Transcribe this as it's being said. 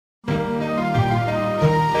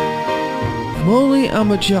Morley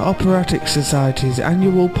Amateur Operatic Society's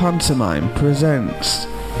annual pantomime presents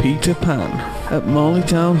Peter Pan at Morley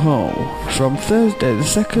Town Hall from Thursday the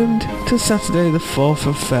 2nd to Saturday the 4th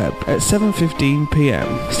of Feb at 7:15 p.m.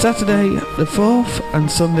 Saturday the 4th and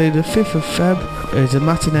Sunday the 5th of Feb is a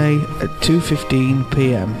matinee at 2:15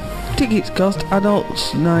 p.m. Tickets cost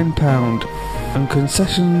adults £9 and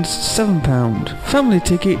concessions £7. Family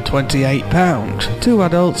ticket £28. 2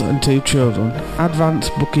 adults and 2 children. Advance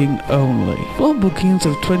booking only. Block bookings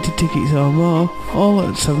of 20 tickets or more, all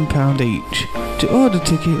at £7 each. To order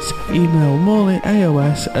tickets, email Morley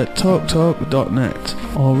AOS at talktalk.net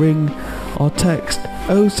or ring or text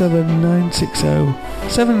 07960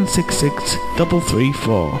 766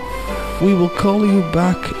 334. We will call you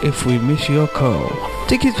back if we miss your call.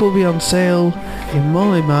 Tickets will be on sale in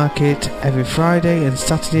Morley Market every Friday and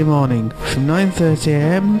Saturday morning from 9:30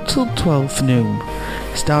 am till 12 noon,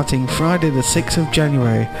 starting Friday the 6th of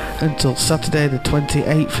January until Saturday the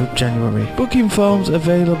 28th of January. Booking forms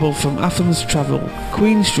available from Athens Travel,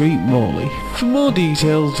 Queen Street, Morley. For more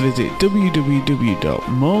details visit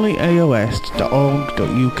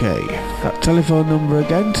www.morleyaos.org.uk. That telephone number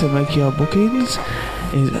again to make your bookings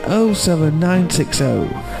is 07960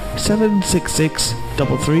 766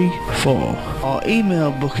 334 or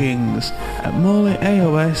email bookings at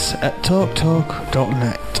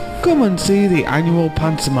morleyaos@talktalk.net. Come and see the annual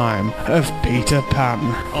pantomime of Peter Pan.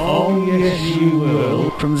 Oh yes you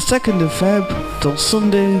will. From the 2nd of Feb till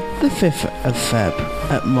Sunday the 5th of Feb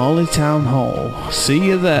at Morley Town Hall. See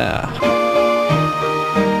you there.